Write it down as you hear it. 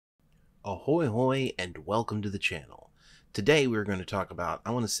Ahoy hoy and welcome to the channel. Today we're going to talk about, I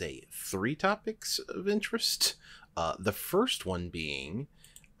want to say, 3 topics of interest. The first one being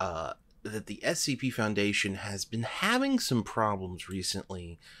that the SCP Foundation has been having some problems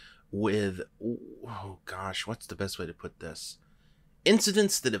recently with, oh gosh, what's the best way to put this?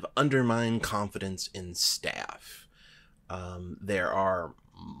 Incidents that have undermined confidence in staff. There are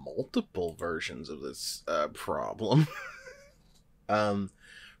multiple versions of this problem.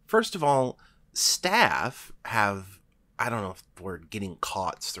 First of all, staff have, I don't know if the word getting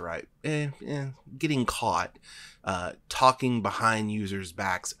caught's the right, getting caught talking behind users'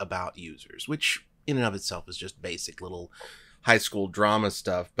 backs about users, which in and of itself is just basic little high school drama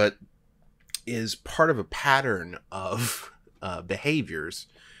stuff, but is part of a pattern of behaviors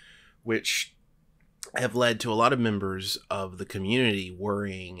which have led to a lot of members of the community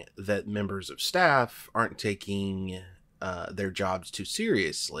worrying that members of staff aren't taking their jobs too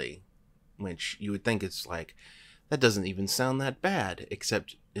seriously, which you would think it's like, that doesn't even sound that bad,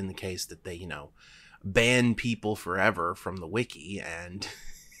 except in the case that they, ban people forever from the wiki and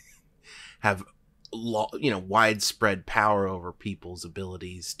have, widespread power over people's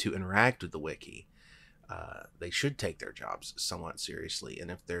abilities to interact with the wiki. They should take their jobs somewhat seriously,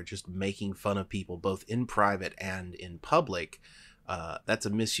 and if they're just making fun of people both in private and in public, that's a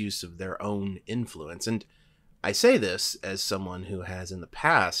misuse of their own influence. And I say this as someone who has in the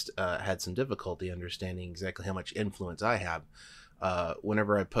past had some difficulty understanding exactly how much influence I have.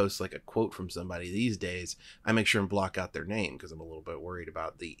 Whenever I post like a quote from somebody these days, I make sure and block out their name because I'm a little bit worried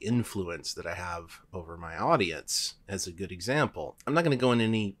about the influence that I have over my audience. As a good example, I'm not going to go into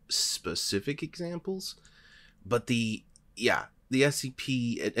any specific examples, but the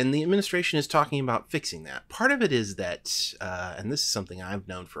SCP and the administration is talking about fixing that. Part of it is that, and this is something I've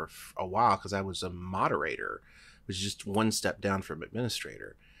known for a while because I was a moderator, which is just one step down from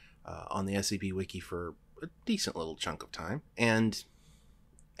administrator on the SCP Wiki for a decent little chunk of time. And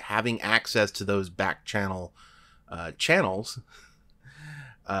having access to those back channels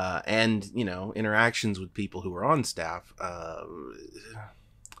and, interactions with people who are on staff,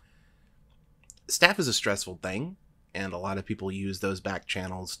 staff is a stressful thing. And a lot of people use those back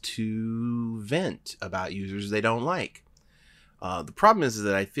channels to vent about users they don't like. The problem is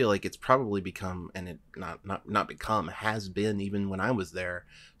that I feel like it's probably become, and it not become, has been even when I was there,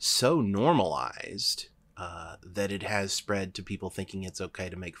 so normalized that it has spread to people thinking it's okay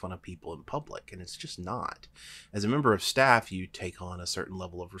to make fun of people in public, and it's just not. As a member of staff, you take on a certain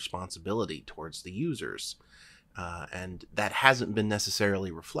level of responsibility towards the users. And that hasn't been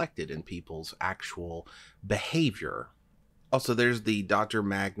necessarily reflected in people's actual behavior. Also, there's the Dr.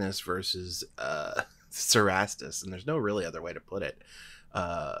 Magnus versus Cerastus, and there's no really other way to put it,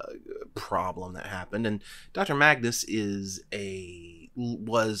 problem that happened. And Dr. Magnus was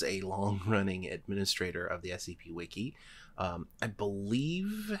a long-running administrator of the SCP Wiki. I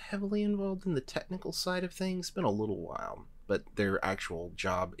believe heavily involved in the technical side of things. It's been a little while, but their actual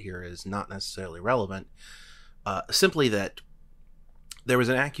job here is not necessarily relevant. Simply that there was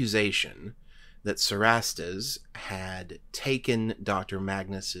an accusation that Cerastus had taken Dr.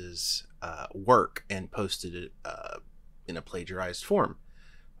 Magnus's work and posted it in a plagiarized form,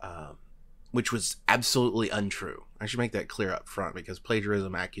 which was absolutely untrue. I should make that clear up front, because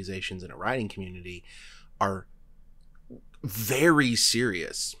plagiarism accusations in a writing community are very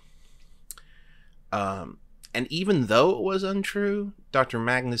serious. And even though it was untrue, Dr.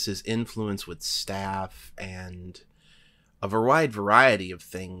 Magnus's influence with staff and a wide variety of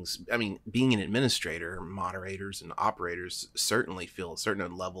things. I mean, being an administrator, moderators and operators certainly feel a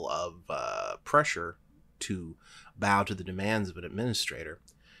certain level of pressure to bow to the demands of an administrator.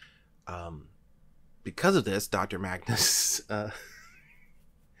 Because of this, Dr. Magnus,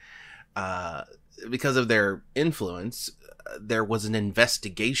 because of their influence, there was an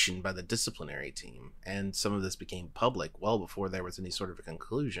investigation by the disciplinary team, and some of this became public well before there was any sort of a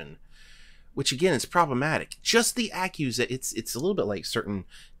conclusion, which again is problematic. Just the accusation, it's a little bit like certain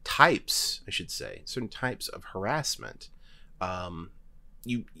types, I should say, certain types of harassment.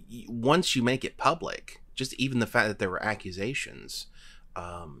 You once you make it public, just even the fact that there were accusations,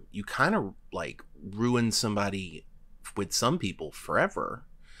 you kind of like ruin somebody, with some people, forever.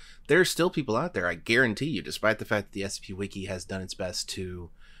 There are still people out there, I guarantee you, despite the fact that the SCP Wiki has done its best to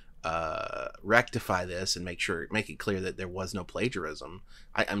rectify this and make it clear that there was no plagiarism.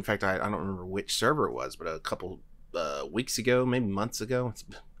 In fact, I don't remember which server it was, but a couple weeks ago, maybe months ago,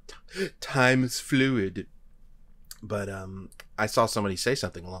 time is fluid. But I saw somebody say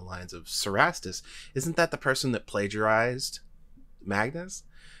something along the lines of, Cerastus, isn't that the person that plagiarized Magnus?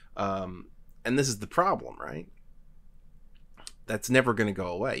 And this is the problem, right? That's never going to go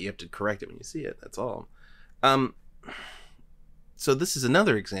away. You have to correct it when you see it. That's all. So this is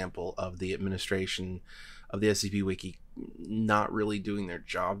another example of the administration of the SCP Wiki not really doing their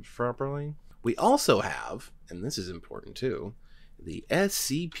job properly. We also have, and this is important too, the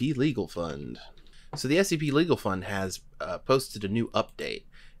SCP Legal Fund. So the SCP Legal Fund has posted a new update,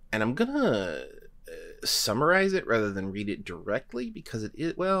 and I'm gonna summarize it rather than read it directly because it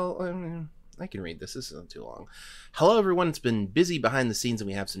is, well, I can read this. This isn't too long. Hello, everyone. It's been busy behind the scenes, and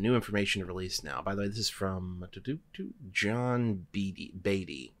we have some new information to release now. By the way, this is from John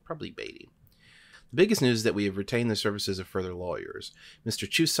Beatty. Probably Beatty. The biggest news is that we have retained the services of further lawyers. Mr.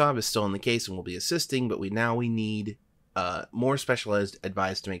 Chusov is still in the case and will be assisting, but we need more specialized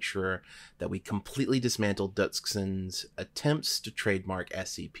advice to make sure that we completely dismantle Duxon's attempts to trademark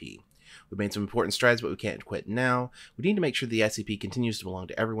SCP. We've made some important strides, but we can't quit now. We need to make sure the SCP continues to belong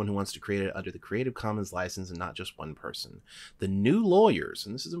to everyone who wants to create it under the Creative Commons license and not just one person. The new lawyers,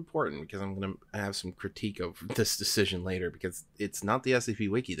 and this is important because I'm going to have some critique of this decision later, because it's not the SCP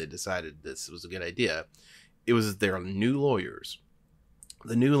Wiki that decided this was a good idea. It was their new lawyers.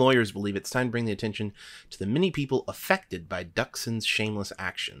 The new lawyers believe it's time to bring the attention to the many people affected by Duxon's shameless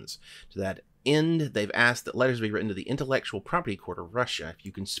actions. To that end, they've asked that letters be written to the Intellectual Property Court of Russia. If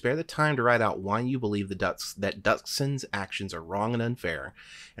you can spare the time to write out why you believe that Duxon's actions are wrong and unfair,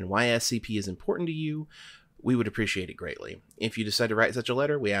 and why SCP is important to you, we would appreciate it greatly. If you decide to write such a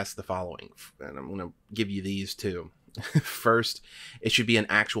letter, we ask the following, and I'm going to give you these too. First, it should be an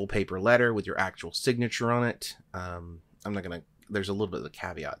actual paper letter with your actual signature on it. There's a little bit of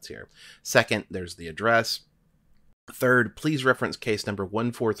caveats here. Second, there's the address. Third, please reference case number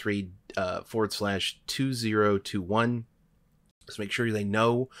 143/2021. So make sure they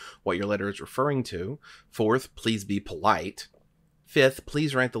know what your letter is referring to. Fourth, please be polite. Fifth,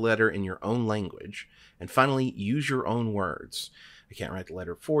 please write the letter in your own language. And finally, use your own words. I can't write the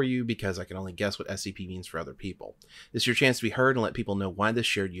letter for you because I can only guess what SCP means for other people. This is your chance to be heard and let people know why this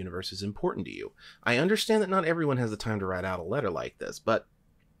shared universe is important to you. I understand that not everyone has the time to write out a letter like this, but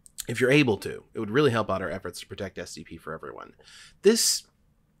if you're able to, it would really help out our efforts to protect SCP for everyone. This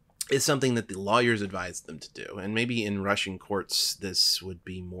is something that the lawyers advised them to do, and maybe in Russian courts this would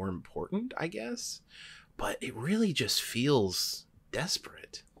be more important, I guess, but it really just feels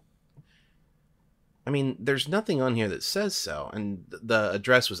desperate. I mean, there's nothing on here that says so, and the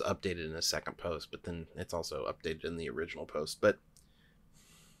address was updated in a second post, but then it's also updated in the original post, but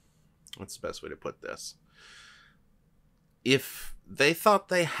what's the best way to put this? If they thought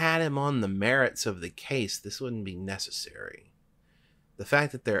they had him on the merits of the case, this wouldn't be necessary. The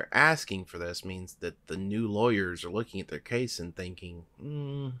fact that they're asking for this means that the new lawyers are looking at their case and thinking,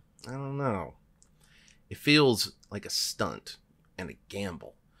 I don't know. It feels like a stunt and a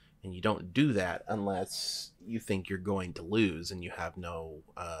gamble. And you don't do that unless you think you're going to lose and you have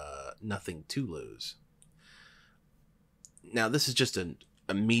nothing to lose. Now, this is just an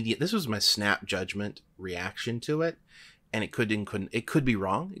immediate, this was my snap judgment reaction to it. And it could be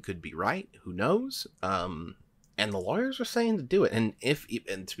wrong. It could be right. Who knows? And the lawyers are saying to do it. And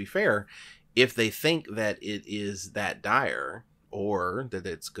and to be fair, if they think that it is that dire, or that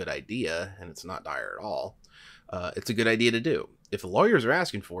it's a good idea and it's not dire at all, it's a good idea to do. If the lawyers are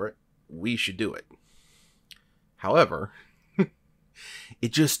asking for it, we should do it. However,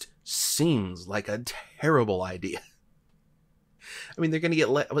 it just seems like a terrible idea. I mean, they're going to get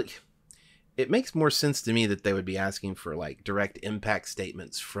it makes more sense to me that they would be asking for like direct impact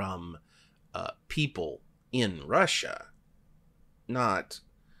statements from people in Russia, not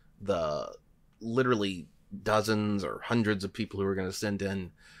the literally dozens or hundreds of people who are going to send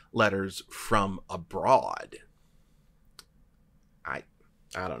in letters from abroad.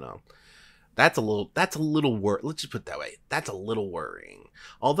 I don't know. That's a little let's just put it that way. That's a little worrying.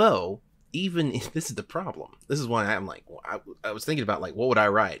 Although, even if this is the problem, this is why I'm like, I was thinking about like, what would I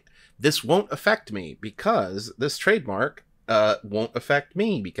write? This won't affect me because this trademark won't affect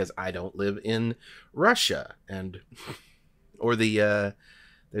me because I don't live in Russia, or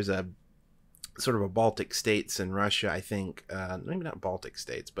there's a sort of a Baltic states in Russia, I think, maybe not Baltic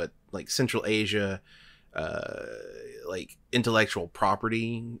states, but like Central Asia, like intellectual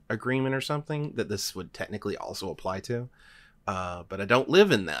property agreement or something that this would technically also apply to. But I don't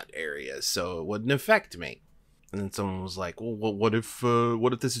live in that area, so it wouldn't affect me. And then someone was like, well, what if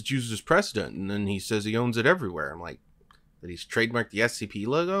this is used as precedent? And then he says he owns it everywhere. I'm like, that he's trademarked the SCP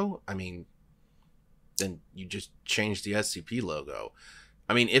logo? I mean, then you just change the SCP logo.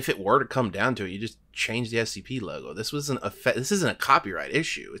 I mean, if it were to come down to it, you just change the SCP logo. This isn't a copyright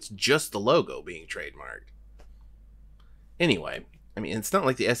issue. It's just the logo being trademarked. Anyway, I mean, it's not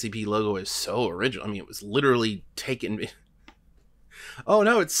like the SCP logo is so original. I mean, it was literally taken. Oh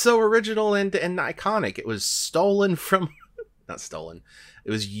no, it's so original and iconic. It was stolen from not stolen.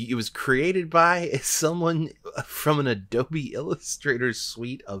 It was created by someone from an Adobe Illustrator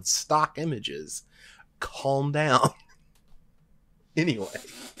suite of stock images. Calm down. Anyway,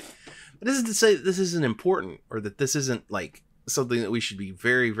 this is to say that this isn't important, or that this isn't like something that we should be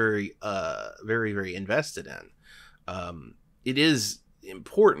very invested in. It is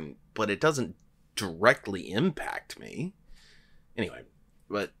important, but it doesn't directly impact me. Anyway,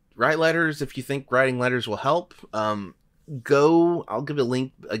 but write letters if you think writing letters will help. I'll give a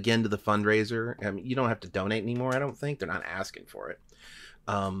link again to the fundraiser. I mean, you don't have to donate anymore, I don't think. They're not asking for it.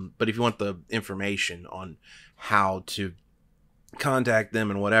 But if you want the information on how to contact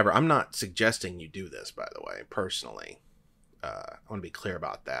them and whatever, I'm not suggesting you do this, by the way, personally. I want to be clear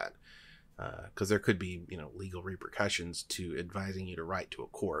about that. Because there could be, legal repercussions to advising you to write to a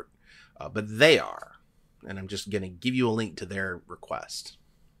court. But they are. And I'm just going to give you a link to their request.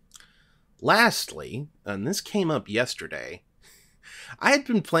 Lastly, and this came up yesterday, I had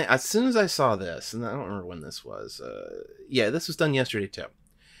been playing, as soon as I saw this, and I don't remember when this was. Yeah, this was done yesterday too.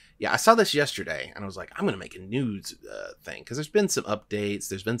 Yeah, I saw this yesterday, and I was like, I'm going to make a news thing, because there's been some updates,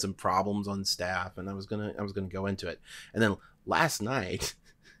 there's been some problems on staff, and I was gonna go into it. And then last night,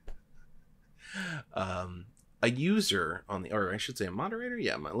 a user on the, or I should say a moderator,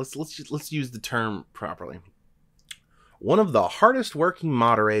 yeah, let's use the term properly. One of the hardest working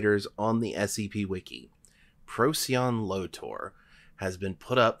moderators on the SCP Wiki, Procyon Lotor, has been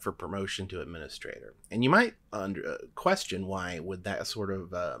put up for promotion to administrator. And you might question why would that sort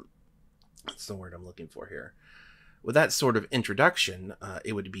of, what's the word I'm looking for here? With that sort of introduction,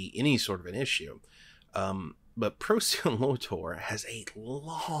 it would be any sort of an issue. But Procyon Lotor has a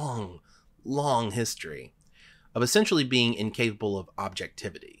long history of essentially being incapable of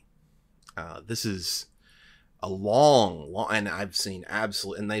objectivity. This is a long, and I've seen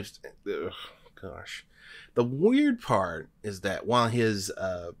absolute, and they've, gosh. The weird part is that while his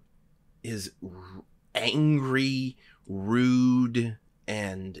angry, rude,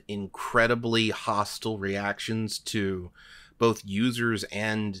 and incredibly hostile reactions to both users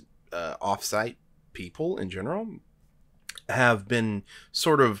and offsite people in general have been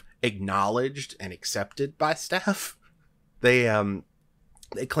sort of acknowledged and accepted by staff, they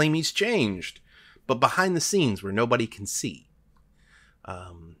claim he's changed, but behind the scenes where nobody can see.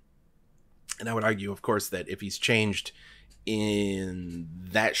 And I would argue, of course, that if he's changed in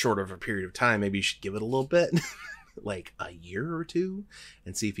that short of a period of time, maybe you should give it a little bit, like a year or two,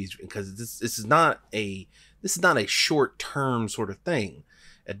 and see if he's, because this is not a short-term sort of thing.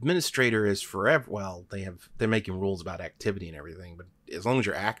 Administrator is forever. Well, they're making rules about activity and everything, but as long as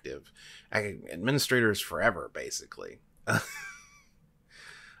you're active, administrator is forever, basically.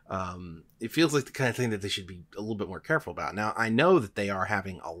 It feels like the kind of thing that they should be a little bit more careful about. Now, I know that they are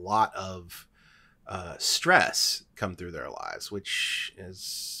having a lot of stress come through their lives, which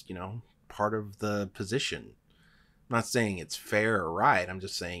is, part of the position. I'm not saying it's fair or right. I'm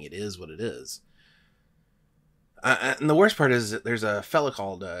just saying it is what it is. And the worst part is that there's a fellow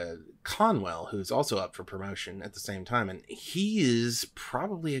called Conwell who's also up for promotion at the same time. And he is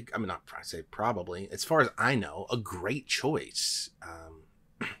probably, not say probably, as far as I know, a great choice.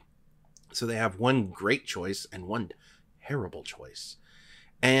 So they have one great choice and one terrible choice.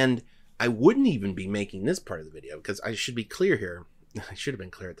 And I wouldn't even be making this part of the video because I should be clear here. I should have been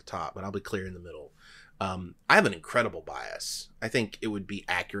clear at the top, but I'll be clear in the middle. I have an incredible bias. I think it would be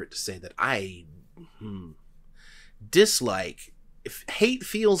accurate to say that I dislike, if hate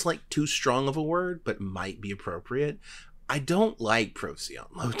feels like too strong of a word, but might be appropriate, I don't like Procyon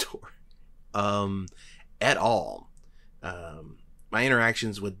Lotor at all. My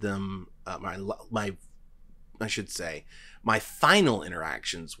interactions with them, my final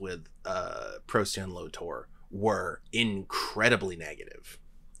interactions with Procyon Lotor were incredibly negative,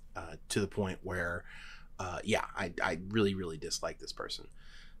 to the point where, I really dislike this person.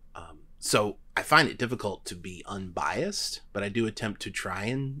 So I find it difficult to be unbiased, but I do attempt to try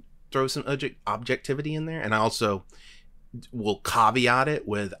and throw some objectivity in there. And I also will caveat it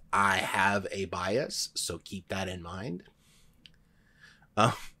with, I have a bias, so keep that in mind.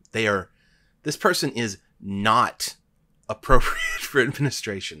 This person is not appropriate for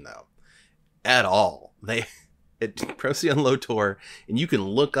administration, though, at all. Procyon Lotor, and you can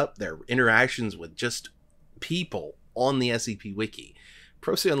look up their interactions with just people on the SCP Wiki.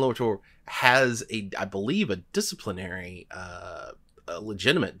 Procyon Lotor has I believe, a disciplinary, a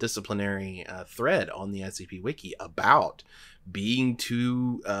legitimate disciplinary thread on the SCP Wiki about being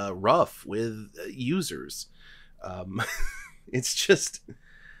too rough with users. It's just,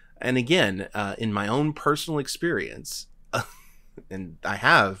 and again, in my own personal experience, and I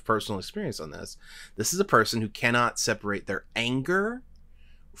have personal experience on this, this is a person who cannot separate their anger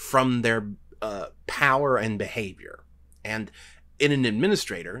from their power and behavior. And in an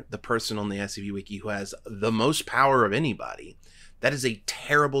administrator, the person on the SCP Wiki who has the most power of anybody, that is a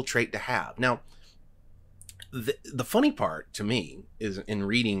terrible trait to have. Now, the funny part to me is in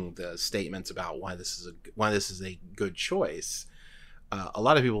reading the statements about why this is a good choice. A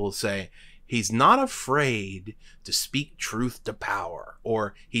lot of people will say he's not afraid to speak truth to power,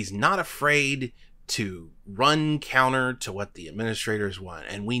 or he's not afraid to run counter to what the administrators want,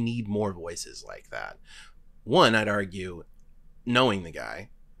 and we need more voices like that. One, I'd argue, knowing the guy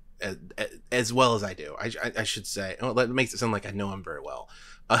as well as I do, I should say, oh, that makes it sound like I know him very well.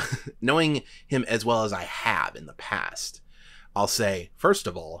 Knowing him as well as I have in the past, I'll say, first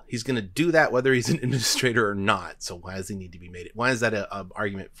of all, he's going to do that whether he's an administrator or not. So why does he need to be made? Why is that an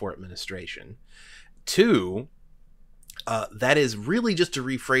argument for administration? Two, that is really just a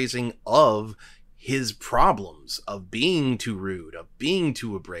rephrasing of his problems of being too rude, of being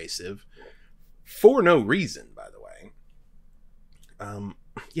too abrasive, for no reason, by the way.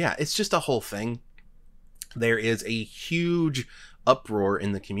 Yeah, it's just a whole thing. There is a huge uproar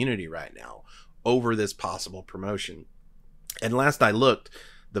in the community right now over this possible promotion. And last I looked,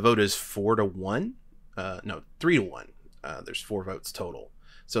 the vote is 4-1. No, 3-1. There's 4 votes total.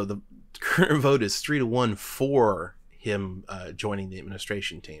 So the current vote is 3-1 for him joining the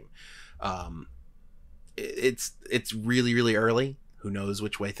administration team. It's really, really early. Who knows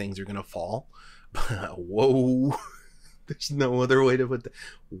which way things are going to fall? Whoa. There's no other way to put that.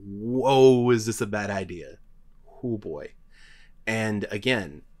 Whoa, is this a bad idea? Oh boy. And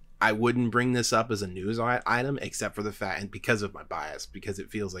again, I wouldn't bring this up as a news item, except for the fact, and because of my bias, because it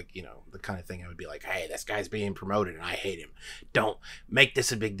feels like, you know, the kind of thing I would be like, hey, this guy's being promoted and I hate him. Don't make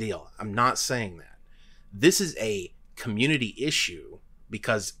this a big deal. I'm not saying that. This is a community issue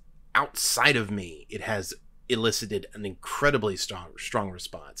because outside of me, it has elicited an incredibly strong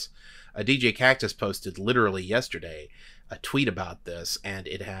response. DJ Cactus posted literally yesterday a tweet about this, and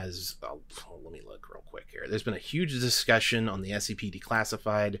it has, let me look real quick here. There's been a huge discussion on the SCP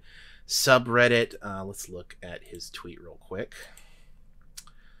Declassified subreddit. Let's look at his tweet real quick.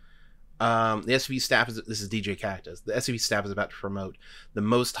 The SCP staff this is DJ Cactus. The SCP staff is about to promote the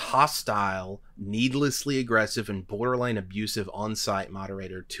most hostile, needlessly aggressive, and borderline abusive on-site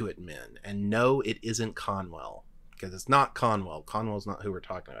moderator to admin. And no, it isn't Conwell, because it's not Conwell. Conwell's not who we're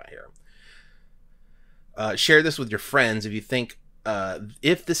talking about here. Share this with your friends if you think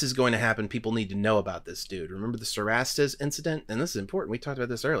if this is going to happen, people need to know about this dude. Remember the Cerastus incident? And this is important. We talked about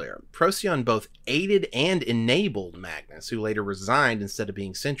this earlier. Procyon both aided and enabled Magnus, who later resigned instead of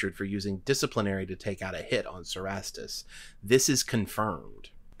being censured for using disciplinary to take out a hit on Cerastus. This is confirmed.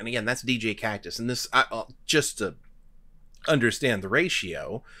 And again, that's DJ Cactus. And this, just to understand the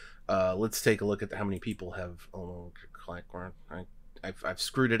ratio, let's take a look at how many people have... Oh, I've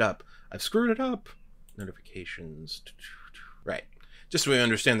screwed it up. I've screwed it up. Notifications, right? Just so we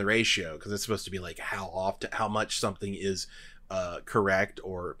understand the ratio, because it's supposed to be like how much something is correct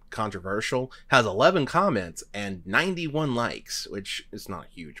or controversial. Has 11 comments and 91 likes, which is not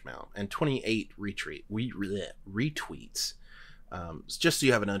a huge amount, and 28 retweets. Just so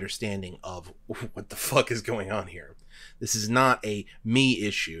you have an understanding of what the fuck is going on here. This is not a me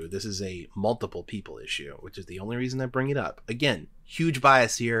issue. This is a multiple people issue, which is the only reason I bring it up. Again, huge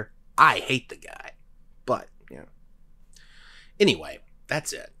bias here. I hate the guy. But, yeah. Anyway,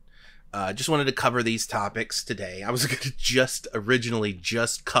 that's it. Just wanted to cover these topics today. I was going to originally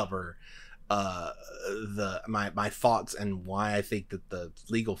cover my thoughts and why I think that the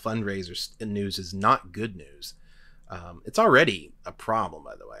legal fundraiser news is not good news. It's already a problem,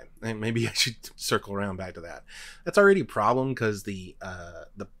 by the way. And maybe I should circle around back to that. That's already a problem because the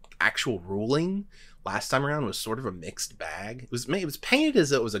actual ruling last time around was sort of a mixed bag. It was painted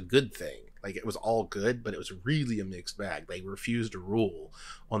as though it was a good thing. Like, it was all good, but it was really a mixed bag. They refused to rule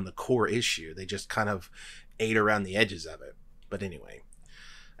on the core issue. They just kind of ate around the edges of it. But anyway,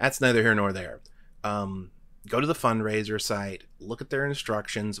 that's neither here nor there. Go to the fundraiser site, look at their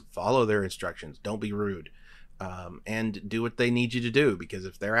instructions, follow their instructions. Don't be rude. And do what they need you to do, because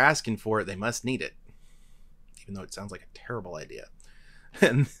if they're asking for it, they must need it. Even though it sounds like a terrible idea.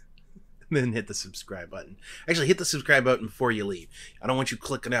 And then hit the subscribe button. Actually, hit the subscribe button before you leave. I don't want you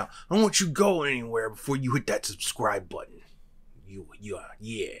clicking out. I don't want you going anywhere before you hit that subscribe button. Yeah.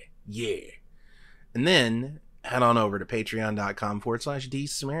 And then head on over to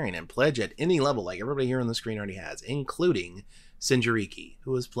patreon.com/DCimmerian and pledge at any level, like everybody here on the screen already has, including Sinjariki,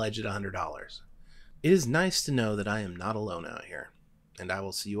 who has pledged at $100. It is nice to know that I am not alone out here, and I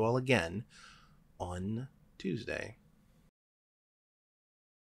will see you all again on Tuesday.